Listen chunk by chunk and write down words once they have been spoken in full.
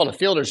Well, a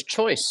fielder's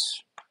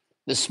choice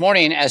this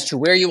morning as to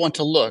where you want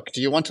to look.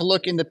 Do you want to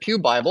look in the Pew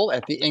Bible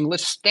at the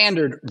English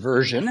Standard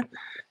Version?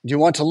 Do you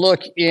want to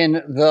look in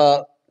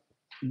the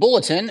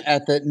bulletin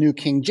at the New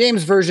King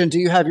James Version? Do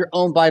you have your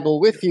own Bible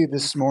with you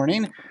this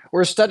morning?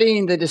 We're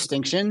studying the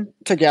distinction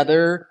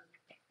together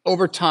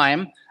over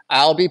time.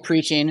 I'll be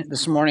preaching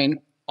this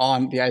morning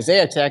on the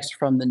Isaiah text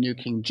from the New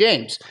King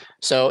James.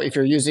 So if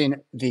you're using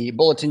the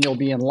bulletin, you'll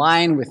be in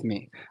line with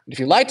me. If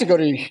you'd like to go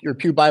to your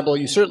Pew Bible,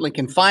 you certainly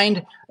can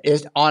find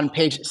it on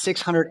page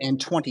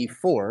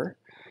 624.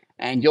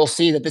 And you'll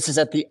see that this is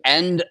at the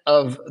end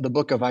of the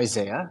book of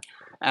Isaiah.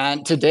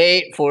 And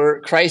today,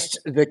 for Christ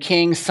the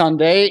King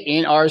Sunday,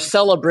 in our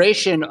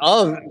celebration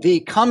of the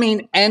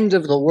coming end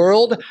of the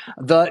world,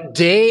 the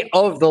day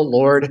of the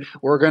Lord,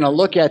 we're going to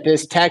look at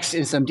this text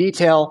in some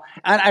detail.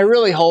 And I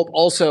really hope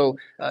also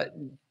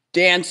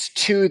dance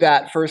to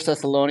that First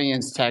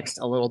Thessalonians text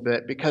a little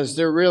bit, because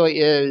there really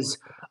is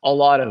a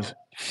lot of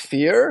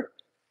fear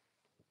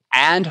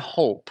and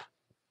hope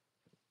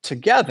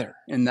together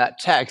in that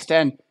text.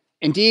 And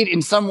indeed,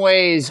 in some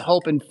ways,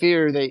 hope and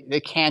fear,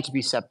 they can't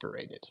be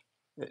separated.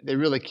 They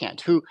really can't.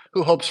 Who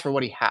hopes for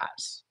what he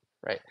has,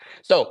 right?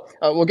 So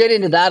we'll get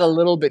into that a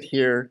little bit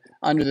here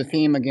under the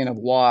theme again of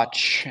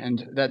watch,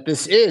 and that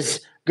this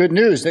is good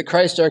news, that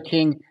Christ our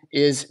King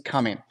is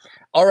coming.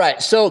 All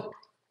right, so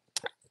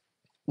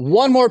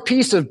one more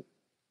piece of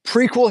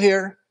prequel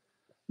here.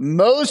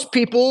 Most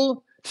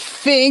people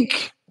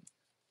think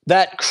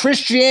that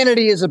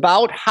Christianity is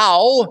about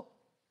how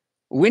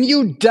when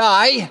you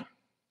die,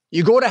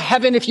 you go to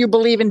heaven if you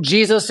believe in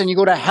Jesus, and you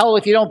go to hell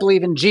if you don't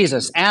believe in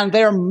Jesus. And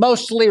they're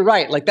mostly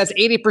right. Like, that's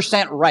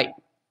 80% right.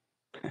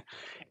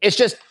 It's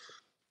just,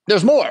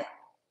 there's more.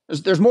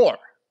 There's more,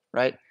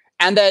 right?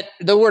 And that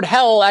the word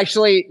hell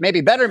actually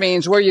maybe better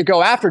means where you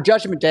go after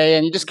Judgment Day,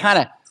 and you just kind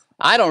of,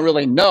 I don't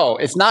really know.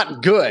 It's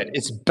not good.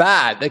 It's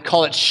bad. They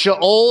call it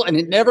Sheol, and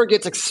it never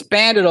gets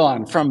expanded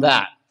on from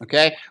that,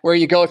 okay? Where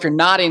you go if you're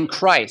not in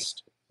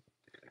Christ.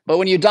 But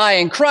when you die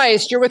in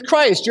Christ, you're with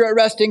Christ. You're at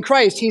rest in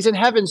Christ. He's in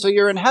heaven, so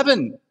you're in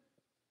heaven.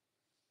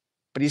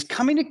 But he's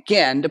coming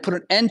again to put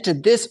an end to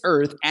this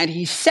earth, and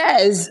he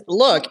says,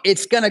 look,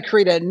 it's going to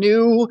create a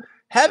new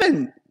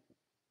heaven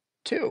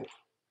too.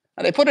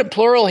 Now, they put it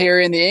plural here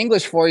in the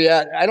English for you.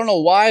 I don't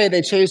know why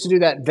they chose to do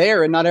that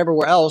there and not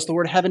everywhere else. The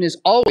word heaven is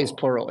always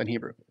plural in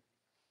Hebrew.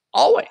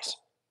 Always.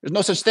 There's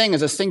no such thing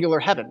as a singular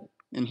heaven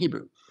in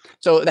Hebrew.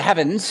 So the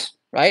heavens,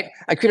 right?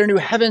 I create a new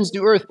heavens,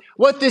 new earth.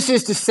 What this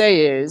is to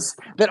say is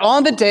that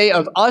on the day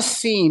of us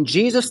seeing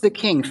Jesus the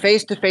King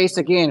face to face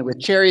again with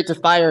chariots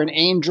of fire and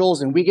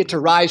angels, and we get to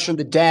rise from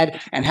the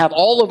dead and have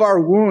all of our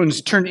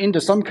wounds turned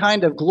into some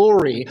kind of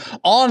glory,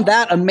 on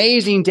that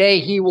amazing day,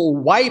 he will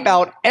wipe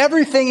out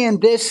everything in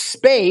this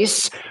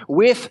space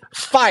with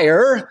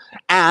fire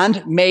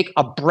and make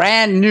a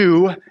brand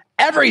new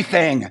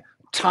everything.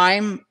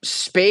 Time,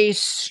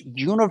 space,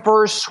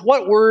 universe,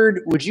 what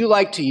word would you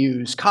like to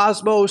use?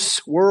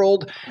 Cosmos,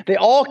 world, they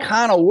all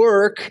kind of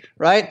work,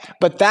 right?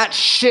 But that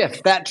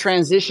shift, that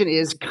transition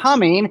is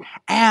coming,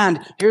 and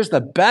here's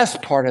the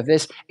best part of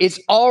this,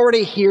 it's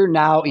already here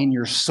now in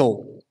your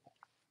soul.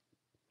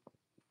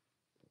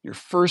 Your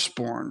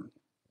firstborn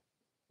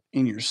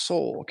in your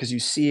soul, because you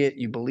see it,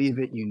 you believe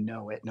it, you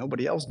know it.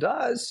 Nobody else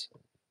does. All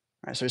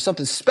right, so there's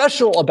something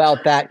special about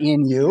that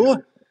in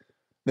you.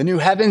 The new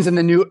heavens and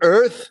the new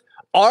earth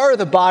are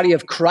the body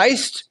of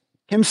Christ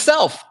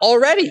himself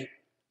already.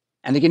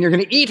 And again, you're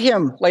going to eat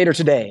him later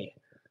today.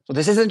 So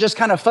this isn't just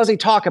kind of fuzzy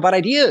talk about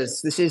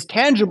ideas. This is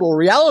tangible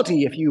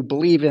reality if you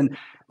believe in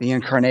the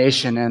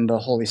incarnation and the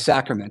holy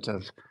sacrament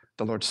of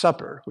the Lord's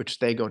Supper, which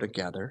they go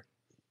together.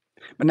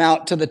 But now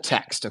to the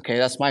text, okay?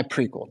 That's my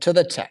prequel. To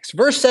the text.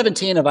 Verse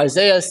 17 of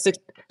Isaiah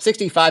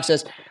 65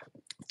 says,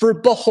 "For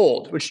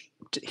behold," which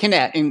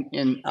hina in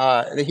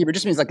the Hebrew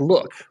just means like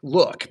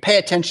look, pay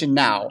attention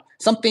now.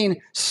 Something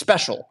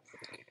special.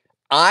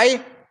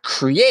 I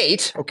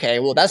create, okay,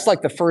 well, that's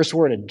like the first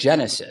word of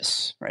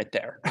Genesis right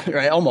there,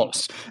 right?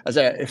 Almost as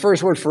a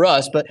first word for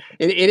us, but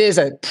it is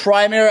a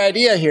primary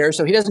idea here.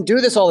 So he doesn't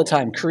do this all the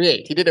time,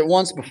 create. He did it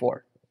once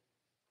before.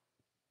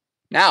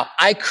 Now,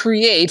 I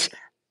create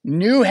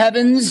new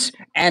heavens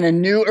and a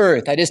new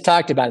earth. I just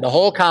talked about it, the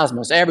whole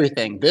cosmos,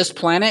 everything. This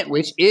planet,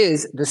 which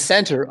is the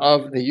center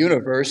of the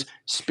universe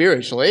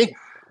spiritually,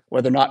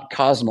 whether or not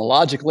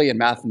cosmologically and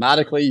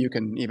mathematically you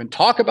can even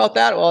talk about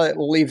that, well,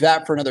 we'll leave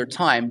that for another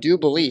time. Do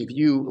believe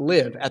you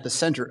live at the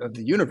center of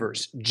the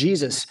universe.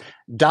 Jesus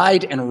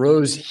died and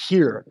rose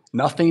here.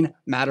 Nothing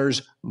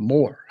matters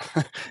more.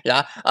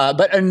 Yeah,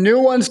 but a new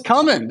one's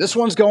coming. This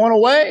one's going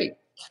away.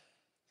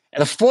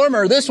 And the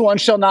former, this one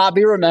shall not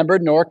be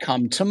remembered nor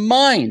come to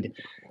mind.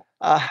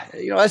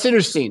 That's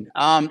interesting.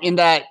 In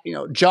that,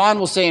 John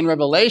will say in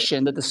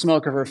Revelation that the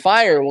smoke of her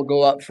fire will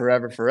go up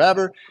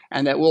forever,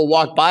 and that we'll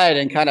walk by it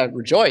and kind of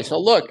rejoice. Oh,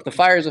 look, the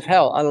fires of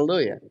hell.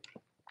 Hallelujah.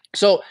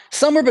 So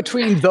somewhere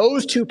between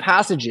those two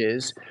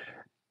passages,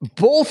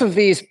 both of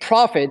these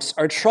prophets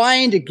are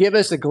trying to give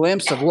us a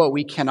glimpse of what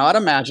we cannot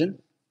imagine,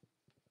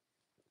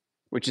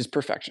 which is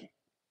perfection.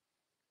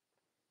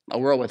 A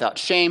world without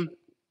shame,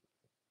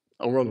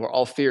 A world where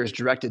all fear is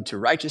directed to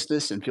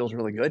righteousness and feels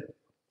really good.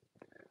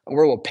 A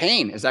world where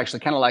pain is actually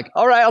kind of like,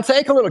 all right, I'll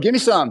take a little, give me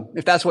some.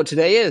 If that's what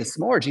today is,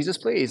 more, Jesus,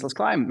 please, let's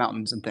climb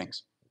mountains and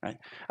things, right?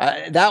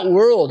 That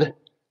world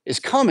is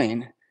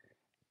coming,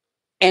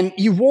 and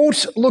you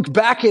won't look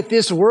back at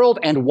this world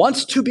and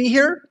want to be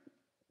here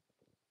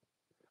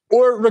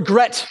or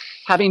regret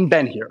having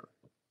been here.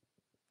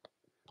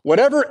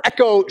 Whatever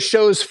echo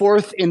shows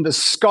forth in the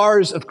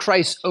scars of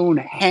Christ's own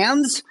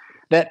hands,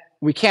 that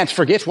we can't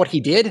forget what he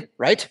did,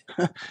 right?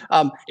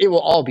 It will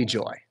all be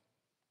joy.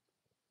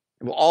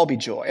 It will all be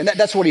joy. And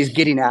that's what he's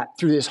getting at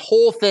through this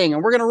whole thing.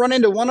 And we're going to run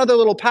into one other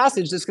little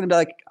passage that's going to be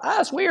like,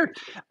 that's weird.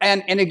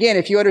 And again,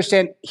 if you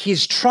understand,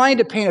 he's trying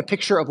to paint a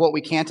picture of what we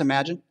can't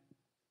imagine.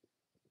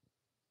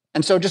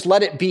 And so just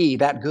let it be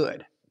that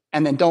good.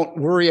 And then don't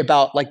worry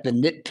about like the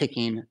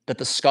nitpicking that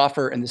the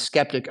scoffer and the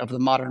skeptic of the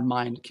modern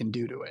mind can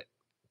do to it.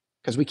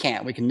 Because we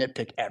can't. We can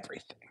nitpick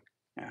everything.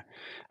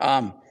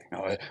 Yeah.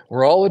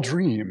 We're all a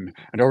dream.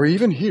 And are we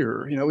even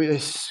here?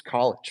 It's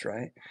college,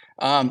 right?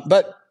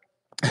 But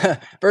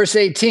verse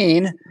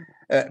 18,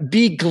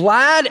 be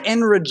glad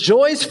and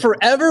rejoice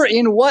forever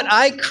in what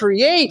I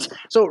create.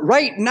 So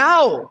right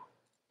now,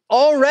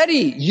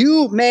 already,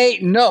 you may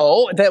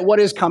know that what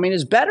is coming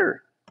is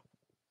better.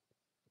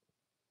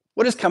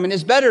 What is coming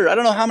is better. I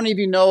don't know how many of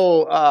you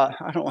know,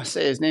 I don't want to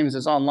say his name is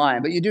it's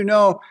online, but you do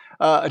know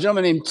a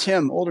gentleman named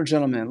Tim, older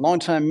gentleman,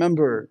 longtime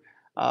member,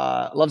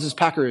 loves his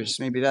Packers.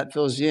 Maybe that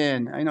fills you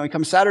in. He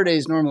comes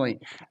Saturdays normally.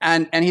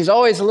 And he's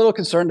always a little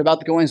concerned about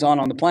the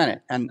goings-on the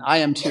planet. And I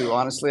am too.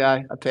 Honestly,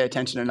 I pay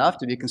attention enough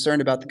to be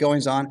concerned about the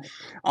goings-on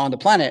the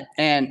planet.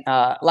 And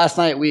last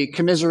night we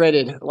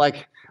commiserated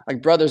like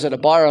brothers at a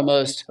bar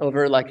almost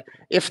over like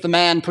if the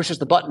man pushes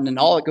the button and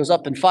all it goes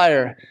up in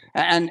fire.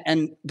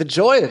 And the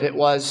joy of it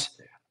was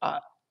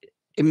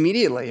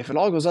immediately, if it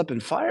all goes up in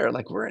fire,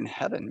 like we're in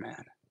heaven,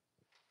 man.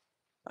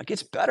 Like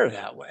it's better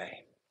that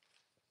way.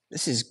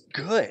 This is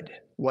good,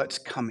 what's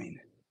coming.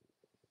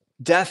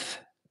 Death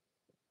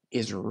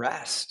is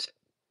rest,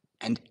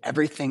 and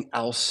everything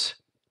else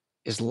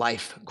is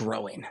life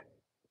growing.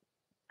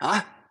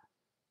 Huh?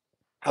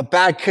 How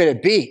bad could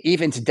it be,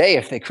 even today,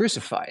 if they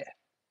crucify it?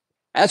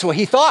 That's what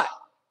he thought.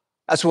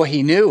 That's what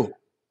he knew.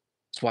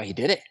 That's why he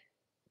did it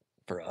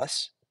for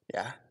us.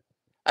 Yeah.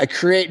 I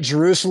create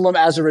Jerusalem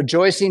as a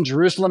rejoicing.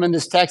 Jerusalem in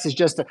this text is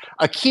just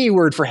a key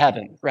word for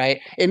heaven, right?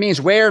 It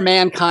means where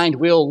mankind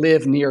will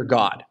live near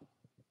God.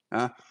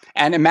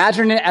 And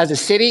imagine it as a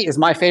city is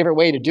my favorite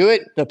way to do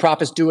it. The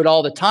prophets do it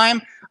all the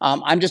time.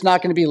 I'm just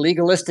not going to be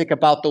legalistic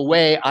about the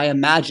way I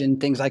imagine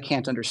things I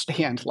can't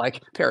understand,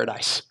 like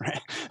paradise. Right?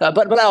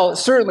 But I'll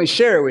certainly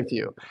share it with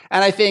you.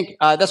 And I think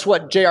that's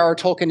what J.R.R.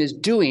 Tolkien is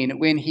doing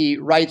when he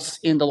writes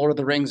in The Lord of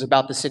the Rings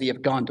about the city of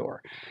Gondor.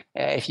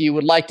 If you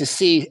would like to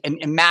see an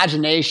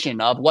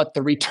imagination of what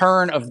the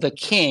return of the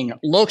king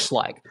looks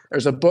like,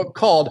 there's a book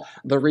called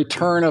The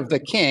Return of the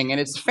King. And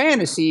it's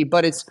fantasy,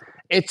 but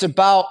it's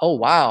about, oh,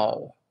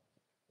 wow,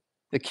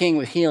 the king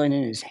with healing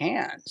in his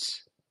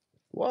hands.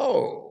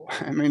 Whoa.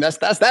 I mean, that's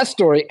that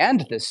story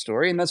and this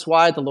story. And that's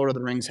why The Lord of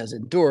the Rings has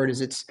endured,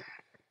 is it's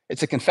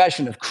a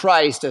confession of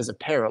Christ as a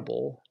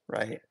parable,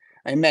 right?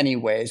 In many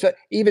ways. But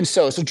even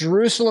so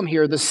Jerusalem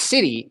here, the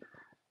city,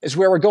 is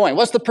where we're going.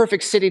 What's the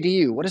perfect city to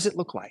you? What does it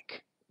look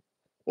like?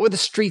 What would the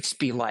streets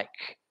be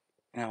like?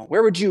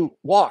 Where would you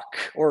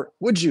walk or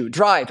would you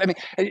drive? I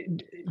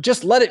mean,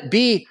 just let it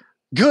be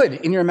good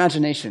in your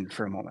imagination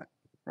for a moment,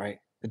 right?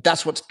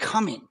 That's what's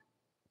coming.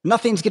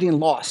 Nothing's getting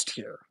lost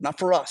here, not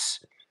for us.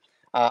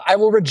 I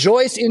will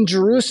rejoice in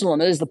Jerusalem.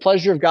 That is the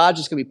pleasure of God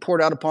just going to be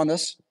poured out upon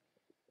us.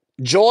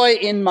 Joy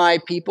in my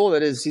people.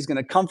 That is, he's going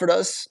to comfort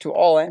us to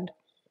all end.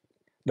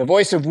 The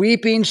voice of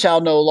weeping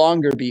shall no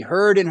longer be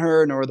heard in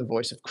her, nor the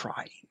voice of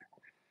crying.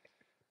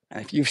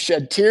 And if you've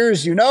shed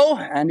tears, you know.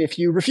 And if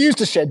you refuse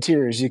to shed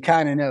tears, you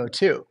kind of know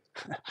too.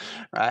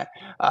 Right?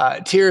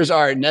 Tears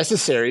are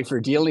necessary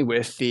for dealing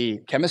with the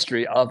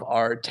chemistry of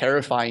our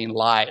terrifying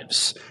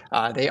lives.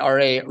 They are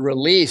a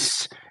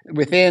release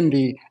within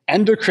the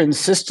endocrine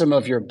system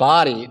of your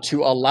body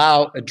to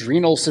allow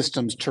adrenal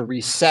systems to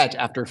reset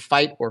after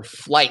fight or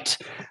flight.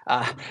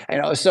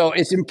 So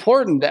it's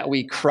important that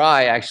we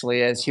cry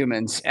actually as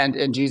humans,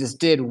 and Jesus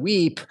did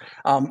weep,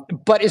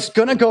 but it's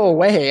going to go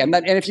away. And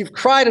if you've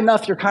cried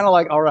enough, you're kind of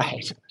like, all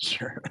right,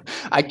 sure.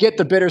 I get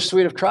the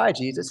bittersweet of cry,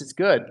 Jesus. It's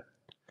good.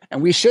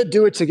 And we should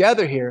do it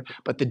together here,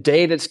 but the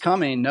day that's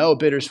coming, no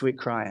bittersweet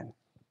crying.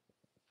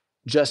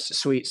 Just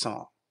sweet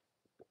song.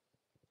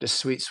 Just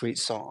sweet, sweet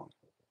song.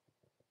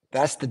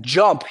 That's the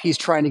jump he's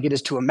trying to get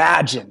us to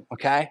imagine,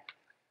 okay?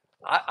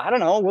 I don't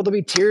know. Will there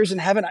be tears in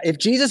heaven? If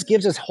Jesus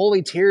gives us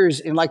holy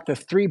tears in like the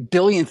 3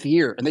 billionth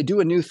year and they do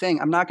a new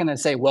thing, I'm not going to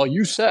say, well,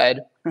 you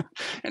said,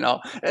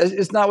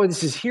 it's not what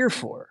this is here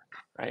for,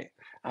 right?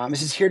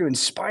 This is here to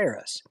inspire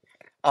us.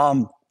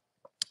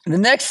 The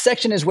next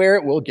section is where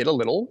it will get a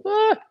little,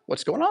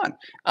 what's going on?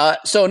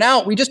 So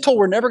now we just told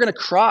we're never going to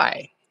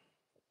cry.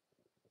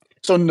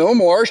 So no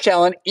more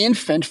shall an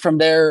infant from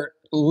there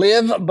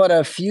live but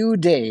a few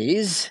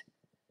days.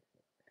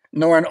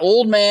 nor an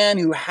old man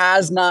who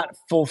has not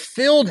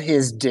fulfilled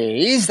his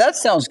days. That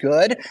sounds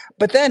good.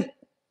 But then,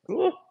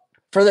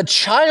 for the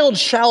child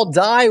shall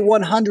die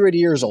 100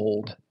 years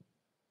old,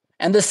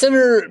 and the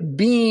sinner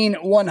being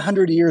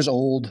 100 years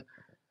old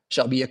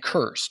shall be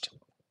accursed.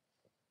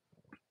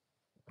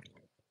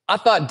 I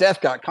thought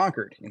death got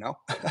conquered,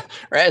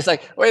 right? It's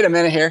like, wait a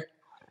minute here.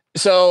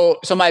 So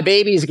my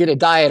baby's going to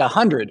die at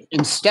 100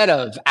 instead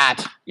of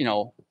at,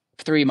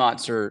 3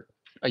 months or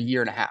a year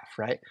and a half,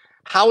 right?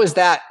 How's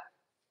that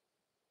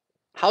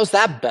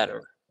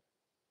better?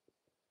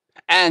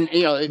 And,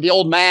 the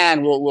old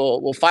man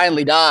will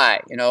finally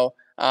die,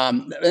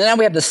 and then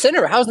we have the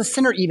sinner. How's the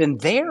sinner even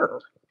there?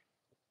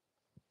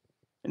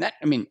 And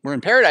we're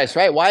in paradise,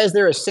 right? Why is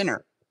there a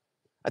sinner?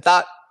 I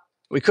thought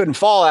we couldn't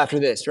fall after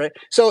this, right?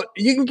 So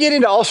you can get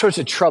into all sorts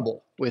of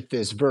trouble with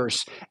this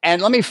verse.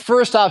 And let me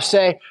first off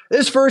say,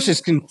 this verse is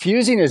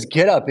confusing as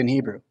get up in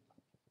Hebrew.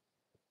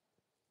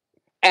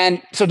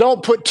 And so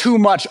don't put too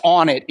much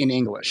on it in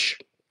English,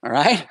 all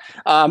right?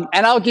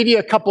 And I'll give you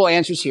a couple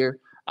answers here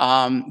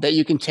that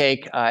you can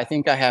take. I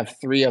think I have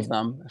 3 of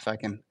them, if I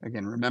can,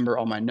 again, remember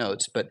all my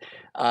notes. But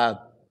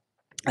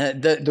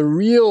the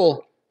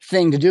real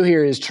thing to do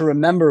here is to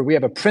remember we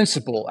have a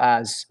principle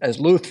as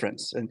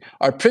Lutherans, and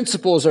our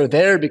principles are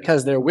there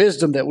because they're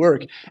wisdom that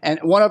work. And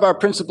one of our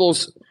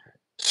principles,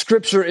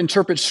 Scripture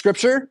interprets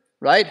Scripture,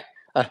 right?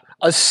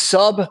 A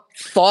sub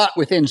thought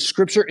within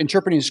Scripture,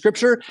 interpreting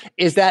Scripture,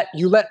 is that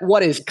you let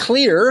what is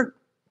clear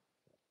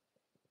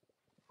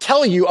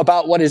tell you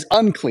about what is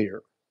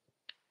unclear.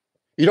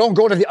 You don't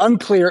go to the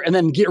unclear and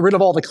then get rid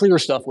of all the clear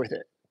stuff with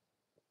it,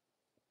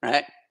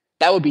 right?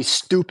 That would be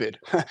stupid.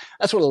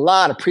 That's what a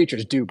lot of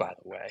preachers do, by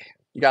the way.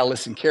 You got to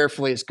listen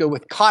carefully. It's good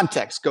with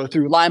context. Go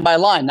through line by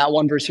line, not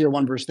one verse here,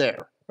 one verse there,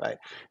 right?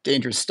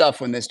 Dangerous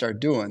stuff when they start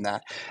doing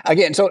that.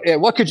 Again, so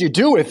what could you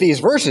do with these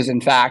verses, in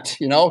fact?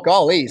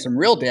 Golly, some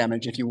real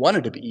damage if you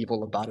wanted to be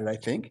evil about it, I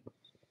think.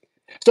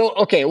 So,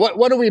 okay,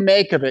 what do we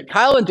make of it?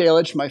 Keil and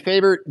Delitzsch, my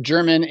favorite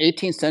German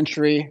 18th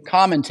century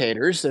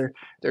commentators,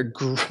 they're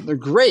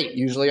great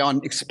usually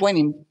on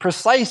explaining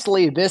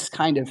precisely this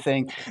kind of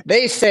thing.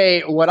 They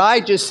say what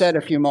I just said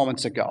a few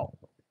moments ago.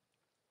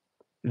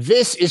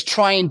 This is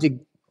trying to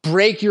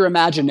break your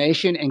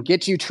imagination and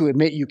get you to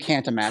admit you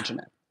can't imagine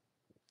it.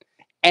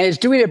 And it's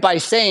doing it by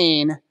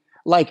saying,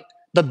 like,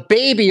 the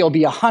baby will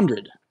be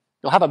 100.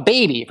 You'll have a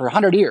baby for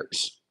 100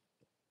 years,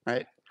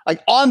 right?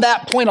 Like, on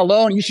that point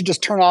alone, you should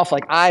just turn off,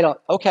 like,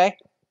 okay,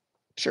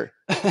 sure.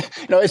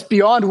 It's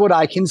beyond what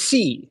I can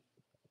see.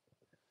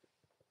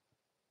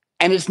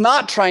 And it's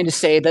not trying to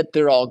say that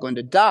they're all going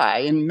to die.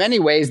 In many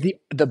ways,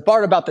 the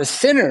part about the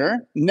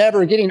sinner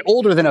never getting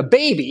older than a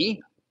baby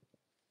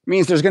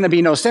means there's going to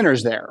be no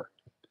sinners there.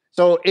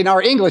 So in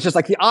our English, it's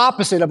like the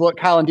opposite of what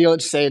Keil and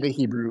Delitzsch say the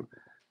Hebrew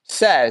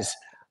says.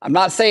 I'm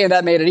not saying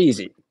that made it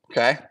easy,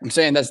 okay? I'm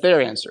saying that's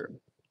their answer.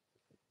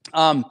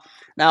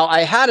 Now,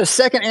 I had a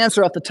second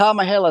answer off the top of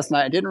my head last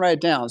night. I didn't write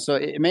it down, so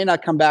it may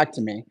not come back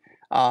to me.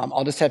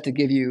 I'll just have to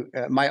give you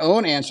my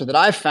own answer that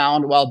I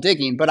found while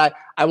digging. But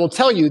I will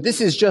tell you,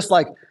 this is just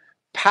like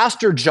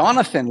Pastor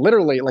Jonathan,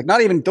 literally, like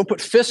not even, don't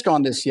put Fisk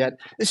on this yet.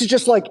 This is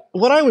just like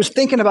what I was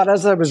thinking about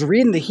as I was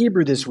reading the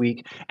Hebrew this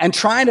week and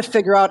trying to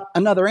figure out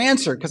another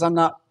answer because I'm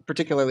not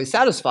particularly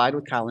satisfied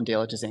with Keil and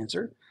Delitzsch's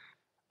answer.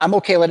 I'm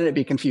okay letting it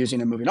be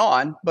confusing and moving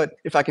on, but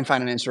if I can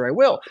find an answer, I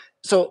will.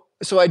 So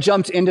I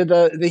jumped into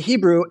the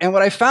Hebrew, and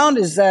what I found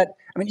is that,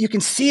 you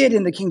can see it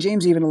in the King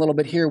James even a little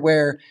bit here,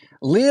 where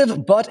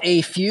live but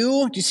a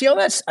few. Do you see how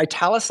that's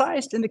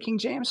italicized in the King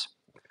James?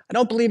 I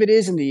don't believe it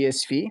is in the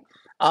ESV.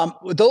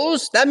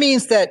 That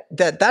means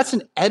that's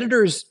an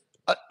editor's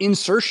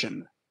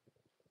insertion,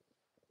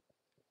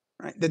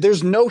 right? That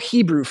there's no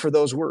Hebrew for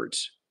those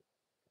words.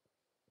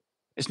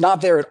 It's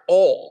not there at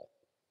all.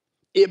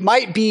 It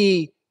might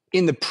be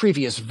in the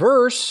previous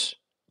verse,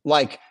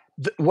 like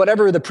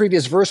whatever the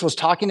previous verse was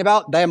talking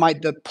about, they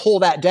might pull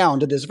that down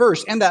to this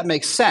verse, and that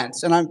makes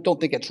sense. And I don't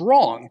think it's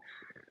wrong.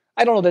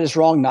 I don't know that it's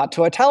wrong not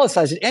to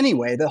italicize it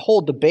anyway. The whole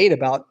debate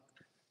about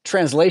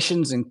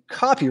translations and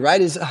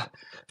copyright is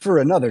for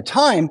another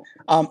time.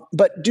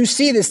 But do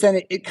see this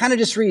then? It kind of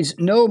just reads,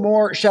 no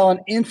more shall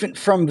an infant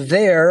from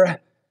their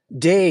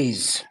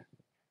days.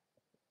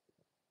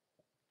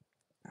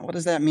 Now, what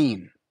does that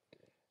mean?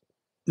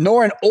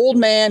 Nor an old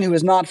man who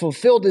has not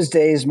fulfilled his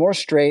days, more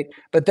straight,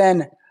 but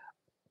then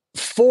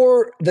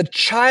for the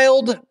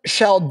child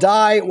shall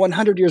die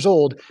 100 years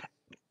old.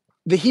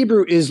 The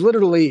Hebrew is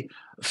literally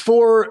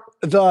for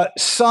the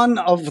son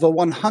of the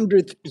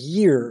 100th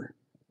year,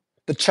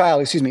 the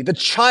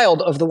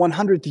child of the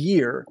 100th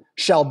year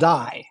shall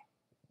die.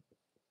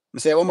 Let me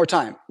say it one more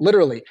time.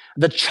 Literally,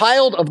 the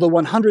child of the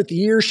 100th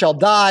year shall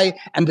die,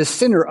 and the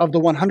sinner of the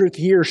 100th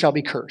year shall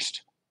be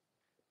cursed.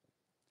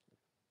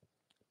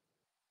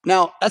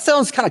 Now, that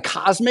sounds kind of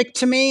cosmic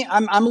to me.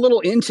 I'm a little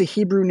into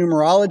Hebrew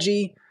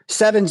numerology.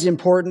 7's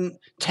important.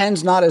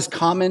 10's not as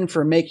common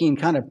for making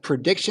kind of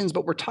predictions,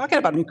 but we're talking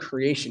about new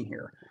creation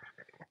here.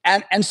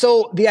 And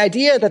so the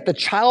idea that the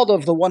child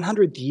of the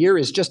 100th year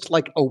is just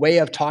like a way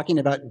of talking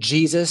about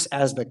Jesus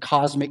as the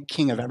cosmic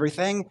king of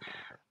everything,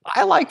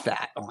 I like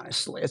that,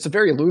 honestly. It's a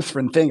very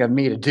Lutheran thing of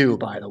me to do,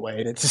 by the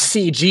way, to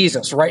see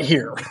Jesus right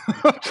here.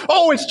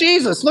 Oh, it's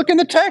Jesus. Look in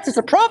the text. It's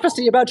a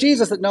prophecy about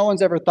Jesus that no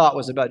one's ever thought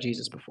was about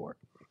Jesus before.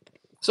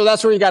 So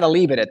that's where you got to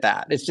leave it at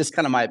that. It's just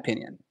kind of my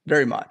opinion,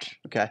 very much.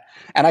 Okay,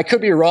 and I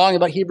could be wrong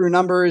about Hebrew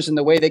numbers and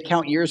the way they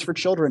count years for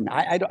children.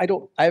 I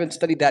haven't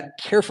studied that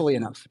carefully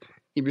enough.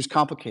 Hebrew's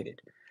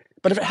complicated,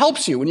 but if it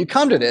helps you when you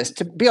come to this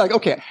to be like,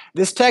 okay,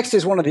 this text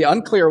is one of the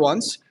unclear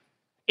ones.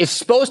 It's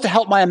supposed to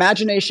help my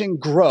imagination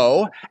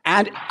grow,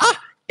 and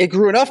it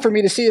grew enough for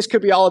me to see this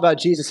could be all about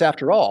Jesus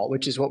after all,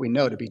 which is what we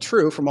know to be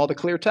true from all the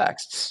clear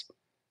texts.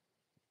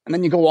 And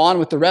then you go on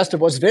with the rest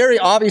of what's very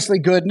obviously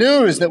good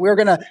news, that we're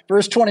going to,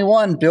 verse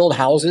 21, build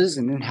houses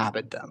and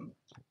inhabit them.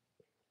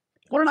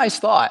 What a nice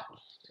thought.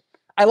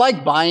 I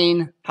like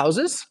buying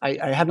houses.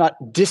 I have not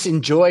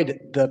disenjoyed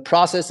the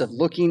process of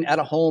looking at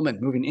a home and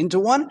moving into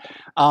one.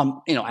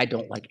 I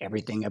don't like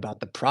everything about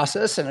the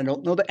process, and I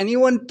don't know that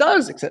anyone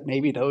does, except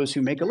maybe those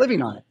who make a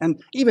living on it.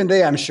 And even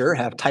they, I'm sure,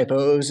 have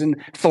typos and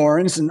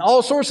thorns and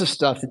all sorts of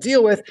stuff to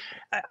deal with.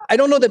 I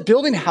don't know that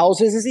building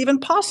houses is even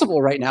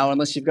possible right now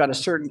unless you've got a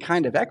certain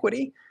kind of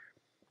equity.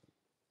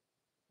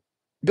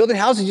 Building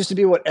houses used to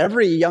be what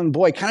every young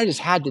boy kind of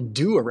just had to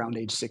do around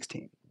age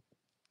 16.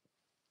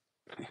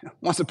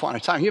 Once upon a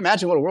time. Can you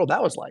imagine what a world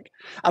that was like?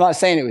 I'm not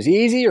saying it was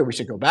easy or we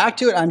should go back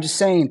to it. I'm just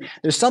saying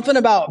there's something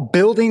about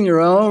building your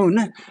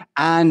own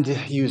and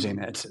using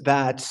it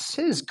that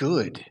is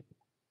good.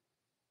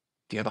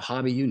 Do you have a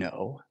hobby you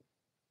know?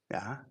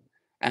 Yeah.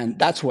 And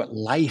that's what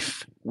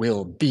life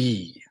will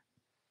be.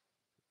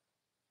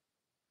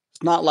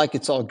 It's not like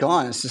it's all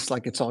gone. It's just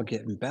like it's all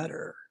getting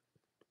better.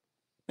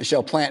 They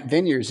shall plant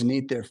vineyards and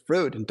eat their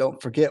fruit. And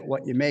don't forget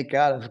what you make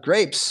out of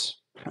grapes.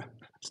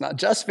 It's not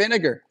just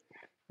vinegar.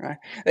 Right?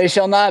 They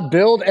shall not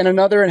build and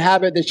another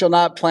inhabit. They shall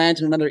not plant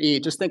and another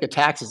eat. Just think of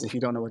taxes if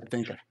you don't know what to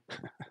think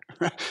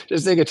of.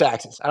 Just think of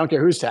taxes. I don't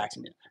care who's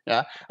taxing you.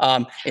 Yeah.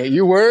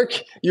 You work,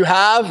 you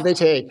have, they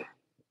take.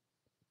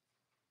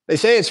 They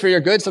say it's for your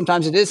good.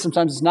 Sometimes it is,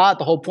 sometimes it's not.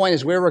 The whole point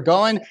is where we're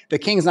going. The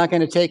king's not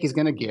going to take, he's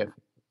going to give.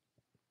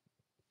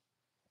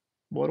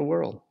 What a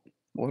world.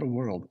 What a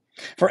world.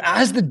 For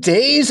as the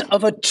days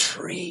of a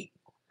tree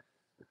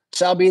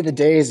shall be the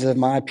days of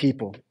my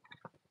people.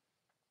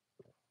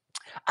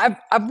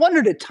 I've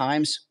wondered at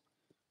times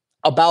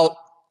about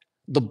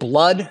the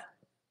blood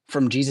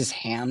from Jesus'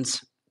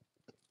 hands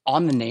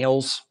on the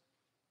nails,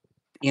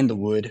 in the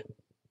wood,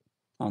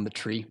 on the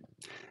tree.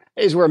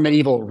 Is where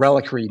medieval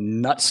reliquary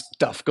nut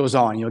stuff goes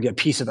on. You'll get a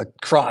piece of the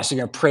cross, you're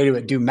going to pray to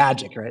it, do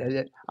magic,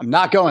 right? I'm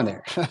not going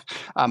there.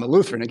 I'm a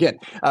Lutheran again.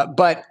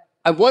 But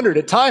I've wondered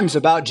at times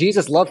about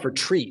Jesus' love for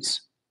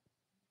trees.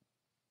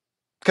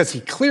 Because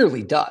he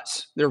clearly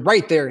does. They're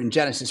right there in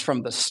Genesis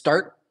from the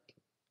start.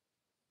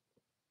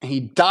 And he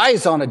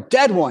dies on a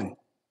dead one.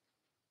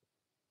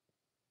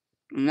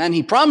 And then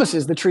he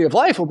promises the tree of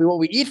life will be what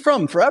we eat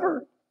from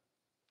forever.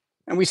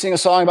 And we sing a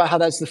song about how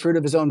that's the fruit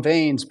of his own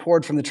veins,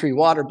 poured from the tree,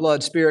 water,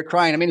 blood, spirit,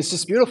 crying. I mean, it's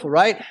just beautiful,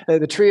 right?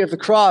 The tree of the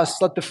cross,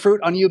 let the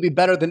fruit on you be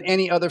better than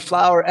any other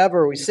flower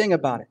ever. We sing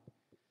about it.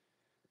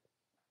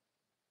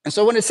 And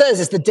so when it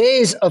says, it's the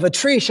days of a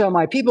tree shall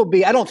my people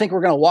be, I don't think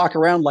we're going to walk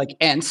around like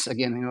Ents.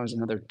 Again, there's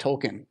another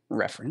Tolkien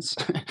reference.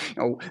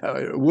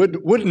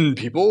 Wooden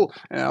people,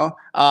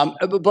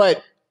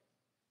 but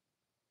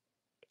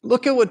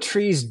look at what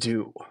trees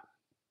do.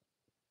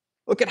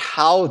 Look at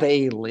how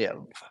they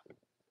live.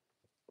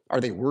 Are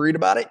they worried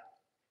about it?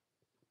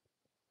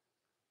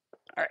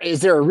 Is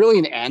there really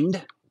an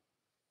end?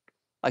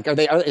 Like,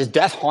 is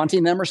death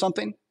haunting them or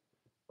something?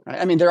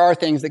 I mean, there are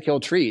things that kill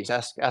trees.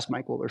 Ask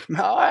Mike Wooler.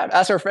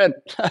 Ask our friend.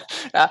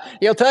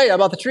 He'll tell you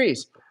about the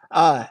trees.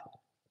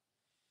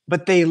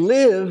 But they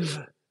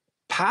live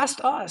past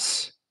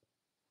us.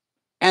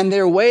 And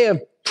their way of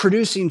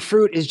producing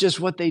fruit is just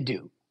what they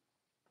do.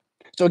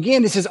 So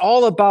again, this is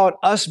all about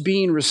us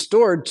being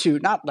restored to,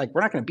 not like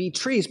we're not going to be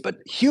trees, but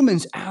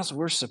humans as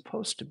we're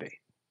supposed to be.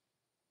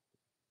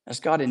 As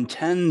God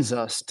intends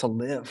us to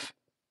live.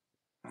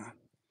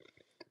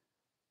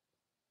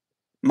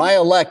 My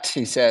elect,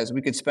 he says,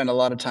 we could spend a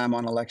lot of time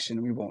on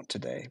election. We won't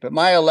today. But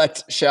my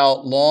elect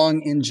shall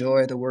long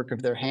enjoy the work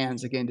of their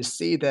hands. Again, to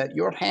see that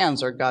your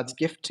hands are God's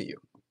gift to you.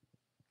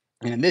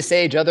 And in this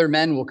age, other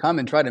men will come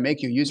and try to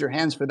make you use your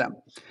hands for them.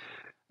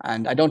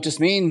 And I don't just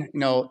mean,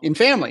 in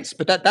families,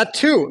 but that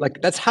too,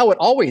 like that's how it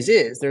always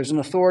is. There's an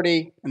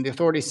authority, and the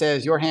authority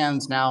says, your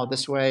hands now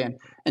this way.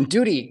 And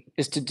duty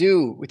is to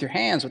do with your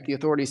hands what the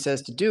authority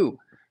says to do.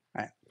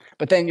 Right?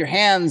 But then your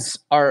hands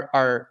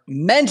are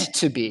meant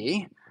to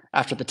be,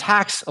 after the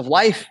tax of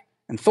life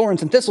and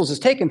thorns and thistles is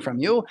taken from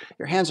you,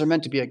 your hands are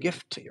meant to be a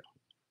gift to you,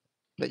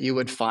 that you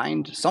would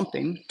find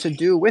something to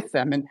do with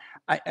them. And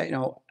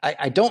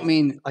I don't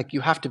mean like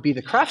you have to be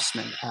the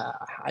craftsman.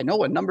 I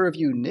know a number of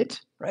you knit,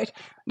 right?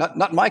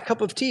 Not my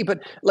cup of tea, but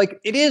like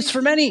it is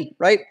for many,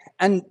 right?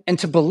 And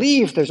to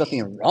believe there's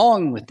nothing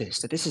wrong with this,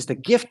 that this is the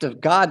gift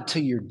of God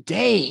to your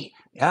day,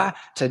 yeah?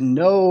 To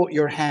know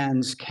your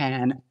hands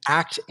can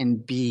act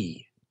and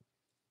be.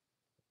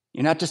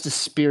 You're not just a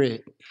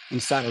spirit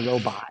inside a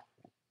robot.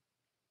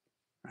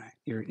 Right?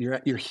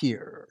 You're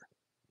here.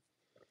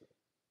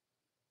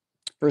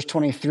 Verse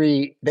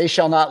 23, they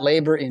shall not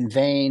labor in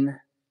vain,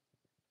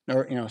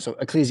 nor, so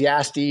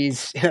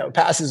Ecclesiastes,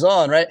 passes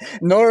on, right?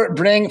 Nor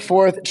bring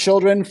forth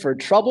children for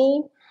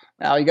trouble.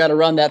 Now you got to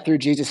run that through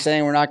Jesus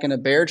saying we're not going to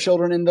bear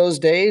children in those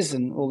days,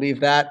 and we'll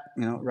leave that,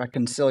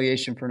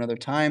 reconciliation for another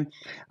time.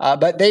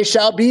 But they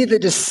shall be the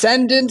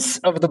descendants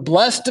of the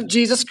blessed of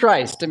Jesus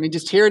Christ. I mean,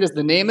 just hear it as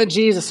the name of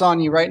Jesus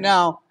on you right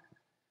now.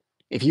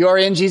 If you are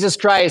in Jesus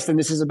Christ, then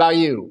this is about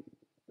you.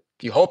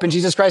 If you hope in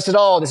Jesus Christ at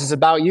all, this is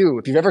about you.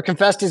 If you've ever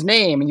confessed his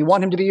name and you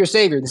want him to be your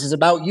Savior, this is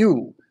about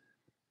you.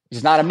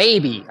 It's not a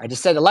maybe. I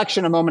just said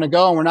election a moment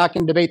ago, and we're not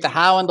going to debate the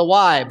how and the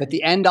why, but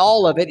the end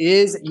all of it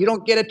is you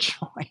don't get a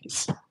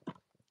choice.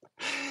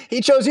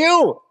 He chose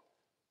you,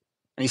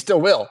 and he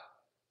still will.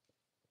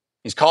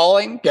 He's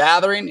calling,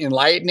 gathering,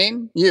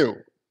 enlightening you.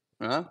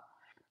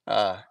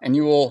 And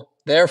you will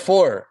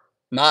therefore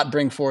not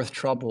bring forth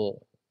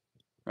trouble,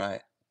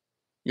 right?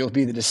 You'll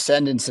be the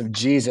descendants of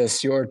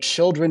Jesus, your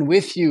children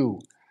with you.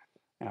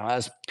 Now,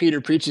 as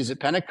Peter preaches at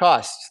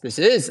Pentecost, this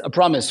is a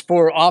promise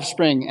for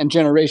offspring and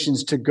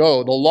generations to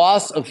go. The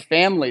loss of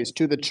families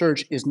to the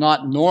church is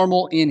not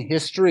normal in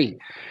history.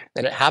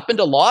 That it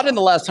happened a lot in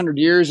the last 100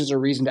 years is a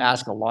reason to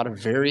ask a lot of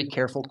very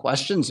careful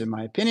questions, in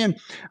my opinion.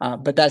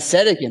 But that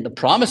said, again, the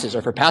promises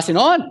are for passing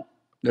on.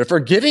 They're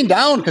for giving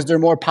down because they're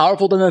more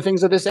powerful than the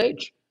things of this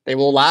age. They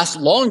will last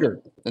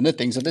longer than the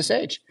things of this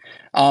age.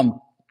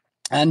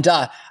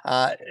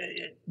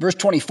 Verse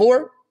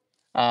 24,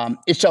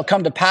 it shall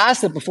come to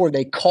pass that before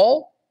they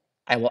call,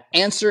 I will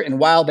answer, and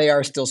while they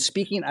are still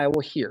speaking, I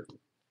will hear.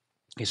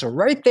 Okay, so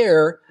right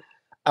there,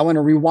 I want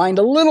to rewind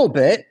a little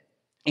bit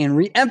and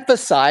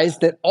reemphasize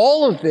that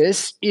all of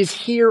this is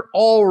here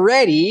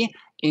already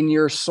in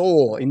your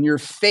soul, in your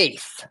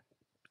faith,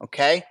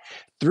 okay?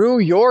 Through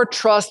your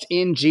trust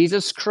in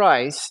Jesus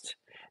Christ,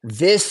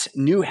 this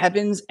new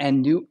heavens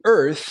and new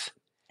earth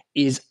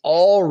is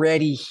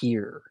already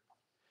here.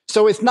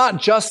 So it's not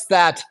just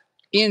that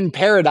in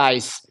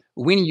paradise,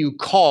 when you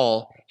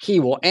call, he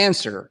will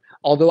answer.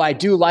 Although I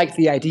do like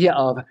the idea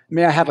of,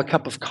 may I have a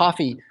cup of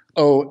coffee,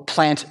 oh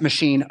plant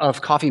machine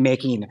of coffee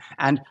making,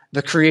 and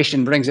the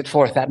creation brings it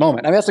forth that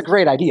moment. I mean, that's a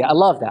great idea. I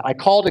love that. I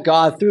call to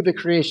God through the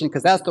creation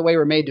because that's the way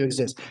we're made to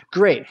exist.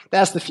 Great.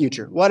 That's the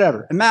future.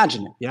 Whatever.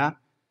 Imagine it, yeah?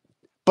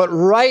 But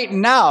right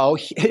now,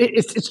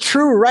 it's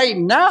true right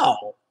now.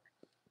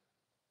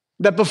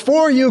 That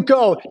before you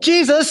go,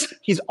 Jesus,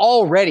 he's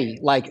already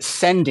like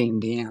sending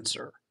the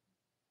answer.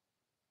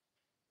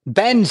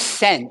 Been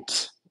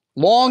sent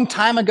long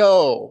time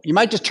ago. You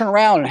might just turn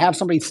around and have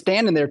somebody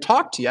standing there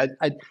talk to you.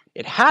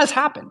 It has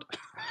happened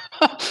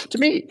to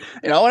me.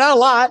 Not a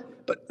lot,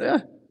 but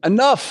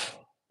enough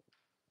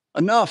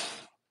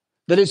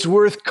that it's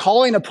worth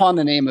calling upon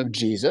the name of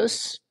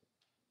Jesus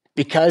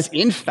because,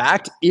 in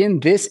fact, in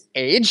this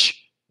age,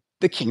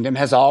 the kingdom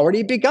has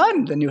already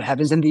begun. The new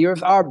heavens and the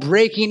earth are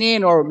breaking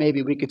in, or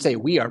maybe we could say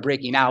we are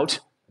breaking out,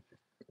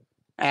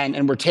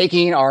 and we're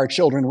taking our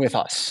children with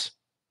us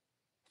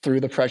through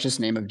the precious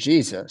name of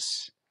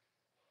Jesus.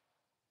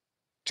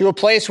 To a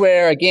place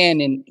where,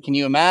 again, can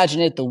you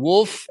imagine it? The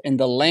wolf and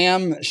the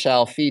lamb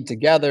shall feed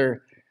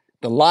together.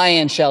 The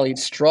lion shall eat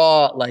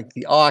straw like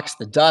the ox.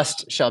 The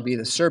dust shall be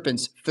the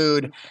serpent's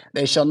food.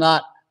 They shall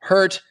not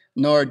hurt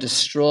nor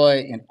destroy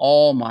in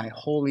all my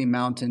holy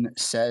mountain,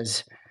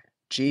 says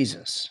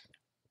Jesus.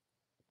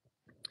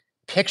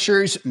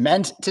 Pictures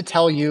meant to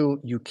tell you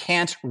you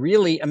can't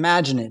really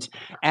imagine it.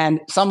 And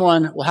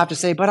someone will have to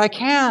say, but I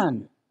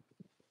can.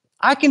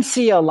 I can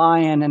see a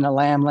lion and a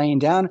lamb laying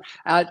down.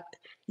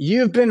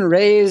 You've been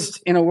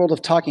raised in a world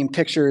of talking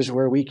pictures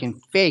where we can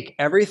fake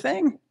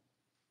everything.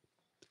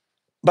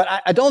 But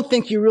I don't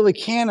think you really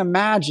can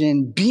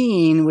imagine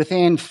being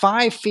within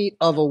 5 feet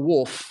of a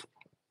wolf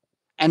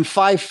and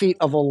 5 feet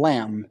of a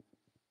lamb.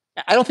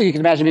 I don't think you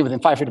can imagine being within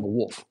 5 feet of a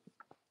wolf.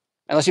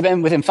 Unless you've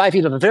been within 5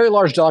 feet of a very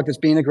large dog that's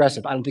being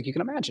aggressive. I don't think you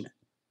can imagine it.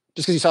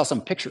 Just because you saw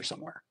some picture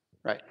somewhere,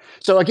 right?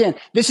 So again,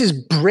 this is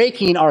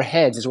breaking our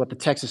heads is what the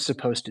text is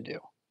supposed to do.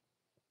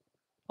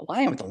 A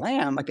lion with a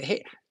lamb,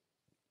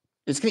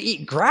 it's going to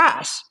eat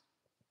grass.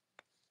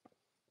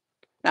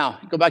 Now,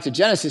 go back to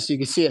Genesis, so you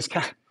can see it's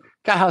kind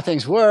of how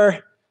things were,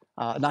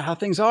 not how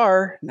things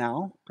are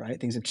now, right?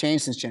 Things have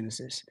changed since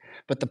Genesis.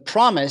 But the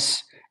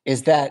promise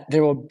is that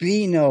there will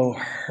be no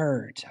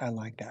hurt. I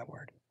like that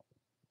word.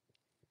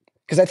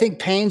 Because I think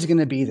pain's going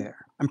to be there.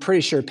 I'm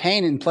pretty sure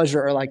pain and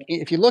pleasure are like,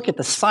 if you look at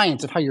the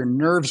science of how your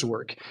nerves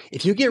work,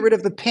 if you get rid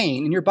of the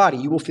pain in your body,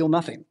 you will feel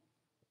nothing.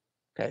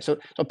 Okay, so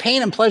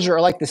pain and pleasure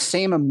are like the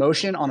same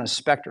emotion on a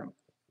spectrum,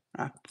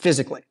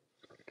 physically.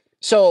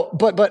 So,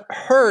 but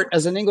hurt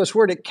as an English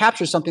word, it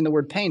captures something the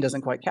word pain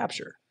doesn't quite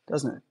capture,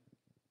 doesn't it?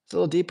 It's a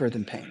little deeper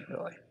than pain,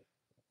 really.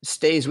 It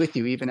stays with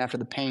you even after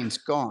the pain's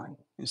gone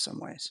in some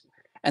ways.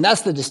 And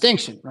that's the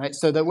distinction, right?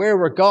 So that where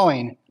we're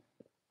going,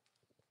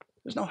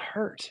 there's no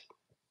hurt.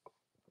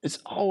 It's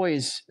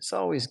always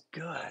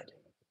good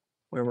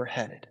where we're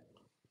headed.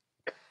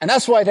 And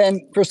that's why then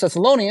 1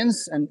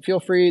 Thessalonians, and feel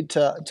free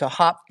to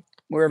hop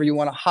wherever you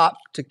want to hop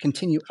to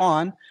continue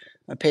on,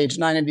 page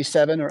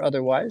 987 or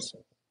otherwise.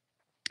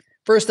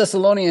 First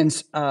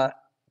Thessalonians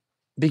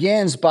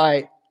begins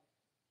by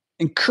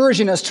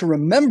encouraging us to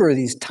remember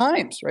these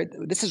times, right?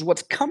 This is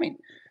what's coming.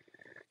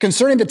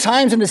 Concerning the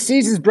times and the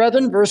seasons,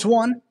 brethren, verse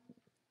 1,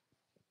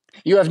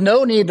 you have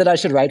no need that I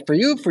should write for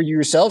you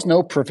yourselves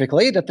know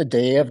perfectly that the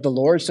day of the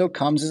Lord so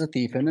comes as a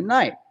thief in the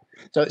night.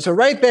 So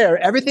right there,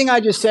 everything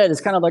I just said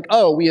is kind of like,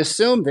 oh, we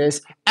assume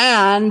this,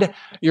 and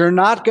you're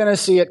not going to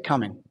see it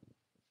coming.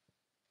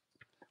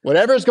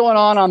 Whatever's going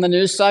on the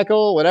news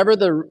cycle, whatever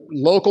the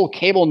local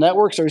cable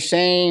networks are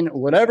saying,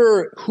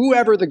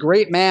 whoever the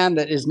great man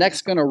that is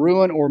next going to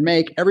ruin or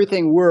make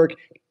everything work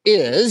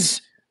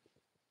is,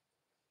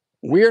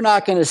 we're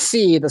not going to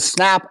see the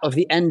snap of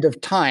the end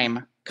of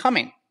time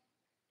coming.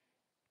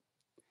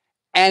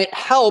 And it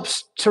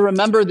helps to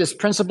remember this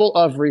principle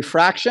of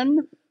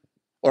refraction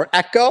or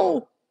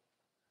echo,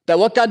 that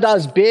what God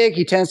does big,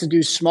 he tends to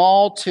do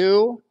small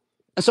too.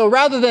 And so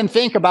rather than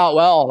think about,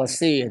 well, let's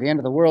see, the end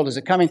of the world, is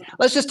it coming?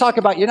 Let's just talk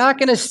about, you're not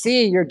going to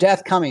see your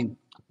death coming.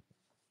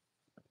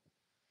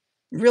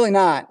 Really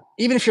not.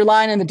 Even if you're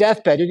lying in the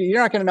deathbed,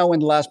 you're not going to know when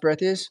the last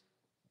breath is.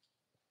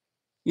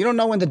 You don't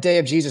know when the day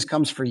of Jesus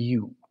comes for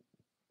you.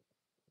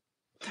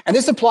 And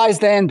this applies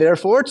then,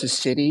 therefore, to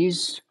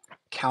cities,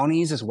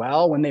 counties as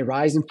well, when they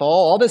rise and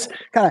fall. All this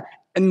kind of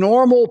a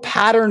normal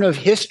pattern of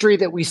history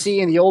that we see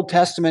in the Old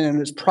Testament and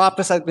is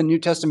prophesied in the New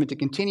Testament to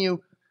continue.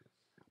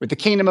 With the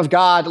kingdom of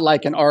God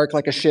like an ark,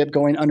 like a ship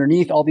going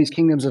underneath all these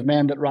kingdoms of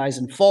men that rise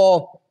and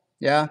fall.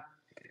 Yeah.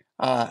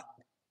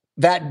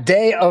 That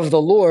day of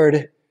the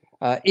Lord,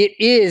 it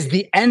is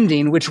the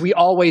ending which we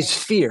always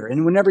fear.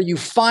 And whenever you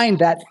find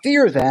that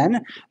fear,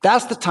 then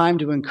that's the time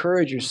to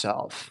encourage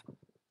yourself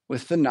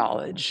with the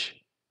knowledge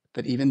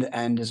that even the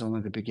end is only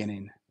the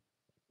beginning,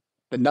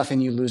 that nothing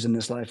you lose in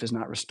this life is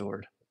not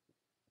restored.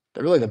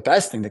 That really the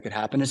best thing that could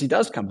happen is he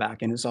does come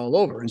back and it's all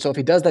over. And so if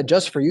he does that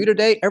just for you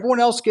today, everyone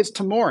else gets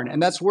to mourn,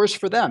 and that's worse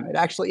for them. It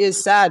actually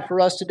is sad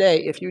for us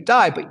today if you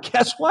die, but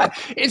guess what?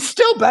 It's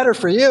still better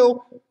for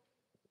you.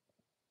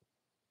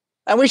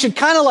 And we should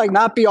kind of like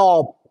not be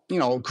all,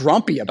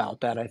 grumpy about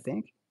that, I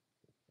think.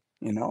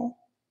 So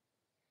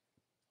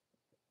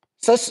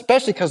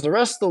especially because the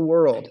rest of the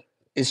world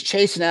is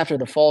chasing after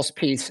the false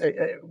peace.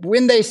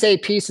 When they say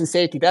peace and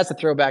safety, that's a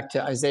throwback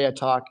to Isaiah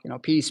talk.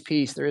 Peace,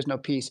 peace, there is no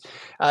peace.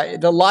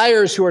 The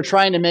liars who are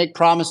trying to make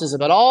promises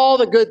about all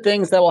the good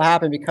things that will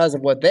happen because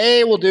of what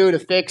they will do to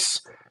fix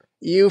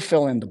you,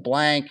 fill in the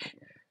blank.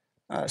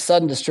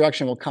 Sudden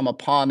destruction will come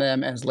upon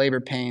them as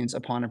labor pains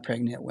upon a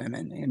pregnant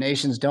woman.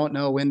 Nations don't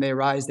know when they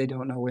rise, they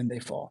don't know when they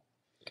fall.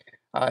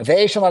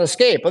 They shall not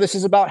escape. Well, this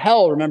is about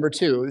hell, remember,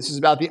 too. This is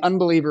about the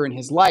unbeliever in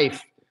his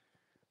life.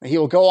 He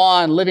will go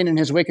on living in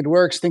his wicked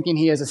works, thinking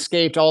he has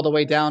escaped all the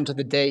way down to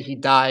the day he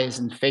dies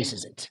and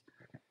faces it.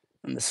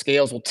 And the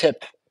scales will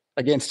tip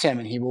against him,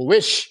 and he will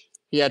wish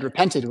he had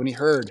repented when he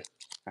heard.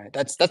 Right?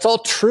 That's all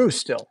true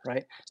still,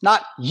 right? It's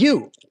not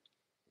you,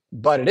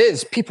 but it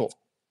is people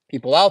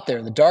out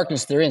there, the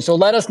darkness they're in. So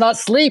let us not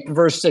sleep,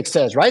 verse 6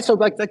 says, right? So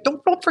like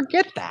don't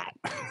forget that.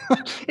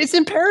 It's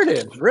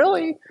imperative,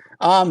 really.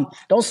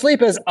 Don't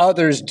sleep as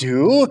others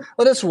do.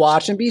 Let us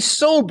watch and be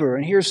sober.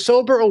 And here's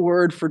sober a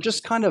word for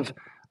just kind of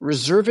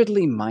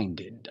reservedly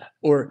minded,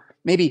 or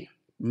maybe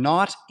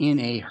not in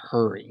a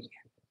hurry.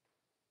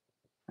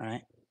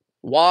 Right?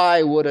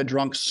 Why would a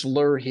drunk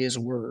slur his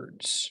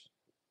words?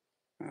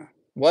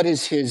 What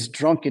is his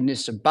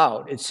drunkenness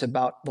about? It's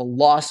about the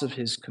loss of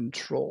his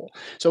control.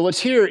 So what's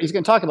here, he's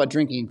going to talk about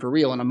drinking for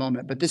real in a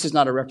moment, but this is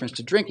not a reference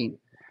to drinking.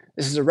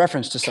 This is a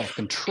reference to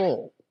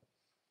self-control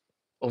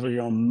over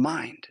your own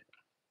mind.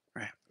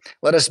 Right?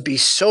 Let us be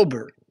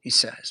sober, he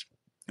says.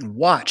 And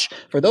watch.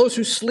 For those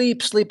who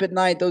sleep, sleep at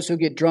night. Those who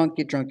get drunk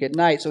at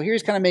night. So here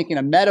he's kind of making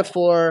a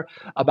metaphor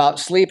about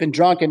sleep and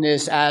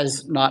drunkenness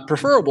as not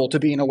preferable to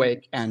being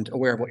awake and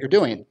aware of what you're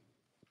doing.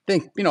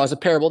 Think, as a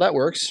parable that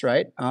works,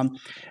 right?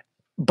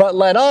 But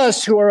let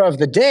us who are of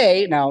the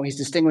day, now he's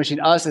distinguishing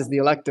us as the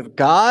elect of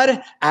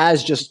God,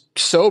 as just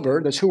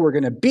sober, that's who we're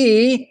going to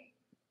be,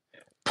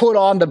 put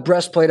on the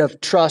breastplate of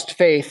trust,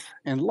 faith,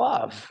 and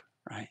love,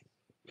 right?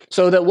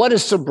 So that what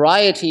does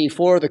sobriety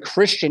for the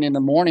Christian in the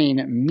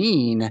morning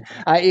mean?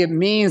 It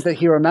means that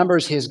he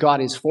remembers his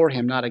God is for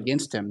him, not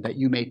against him, that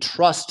you may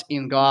trust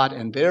in God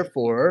and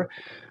therefore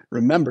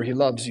remember he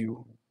loves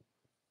you.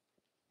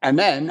 And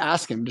then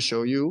ask him to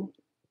show you.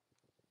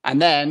 And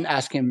then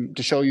ask him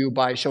to show you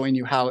by showing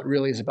you how it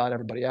really is about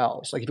everybody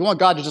else. Like if you want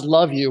God to just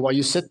love you while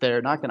you sit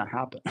there, not going to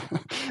happen.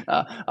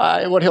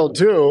 What he'll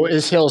do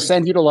is he'll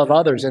send you to love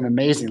others, and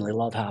amazingly,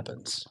 love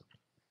happens.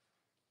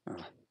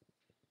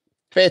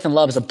 Faith and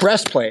love is a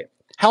breastplate,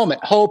 helmet,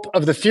 hope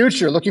of the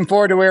future, looking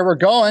forward to where we're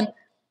going.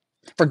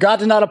 For God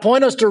did not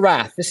appoint us to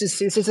wrath.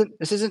 This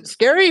isn't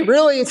scary,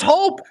 really. It's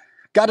hope.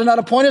 God did not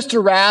appoint us to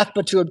wrath,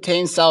 but to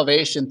obtain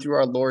salvation through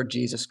our Lord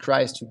Jesus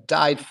Christ, who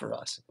died for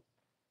us.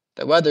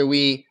 That whether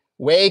we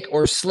wake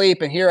or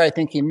sleep, and here I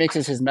think he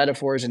mixes his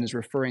metaphors and is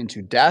referring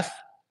to death.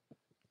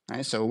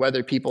 Right? So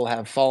whether people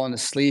have fallen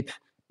asleep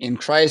in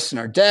Christ and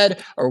are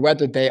dead, or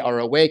whether they are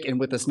awake and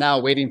with us now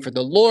waiting for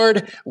the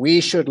Lord,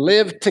 we should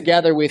live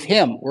together with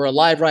him. We're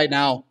alive right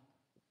now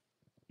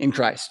in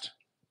Christ.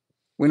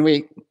 When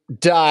we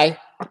die,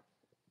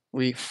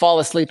 we fall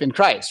asleep in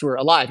Christ. We're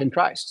alive in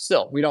Christ.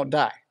 Still, we don't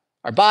die.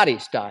 Our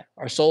bodies die.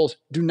 Our souls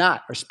do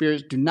not. Our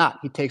spirits do not.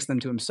 He takes them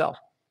to himself.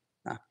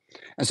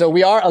 And so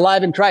we are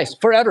alive in Christ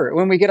forever.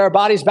 When we get our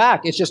bodies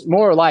back, it's just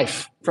more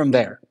life from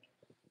there.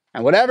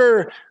 And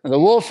whatever the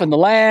wolf and the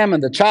lamb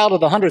and the child of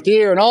the 100th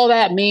year and all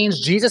that means,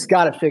 Jesus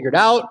got it figured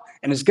out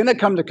and it's going to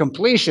come to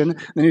completion.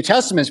 The New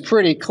Testament is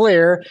pretty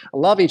clear.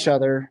 Love each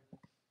other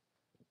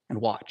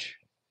and watch.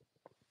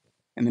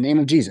 In the name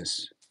of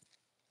Jesus,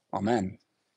 amen.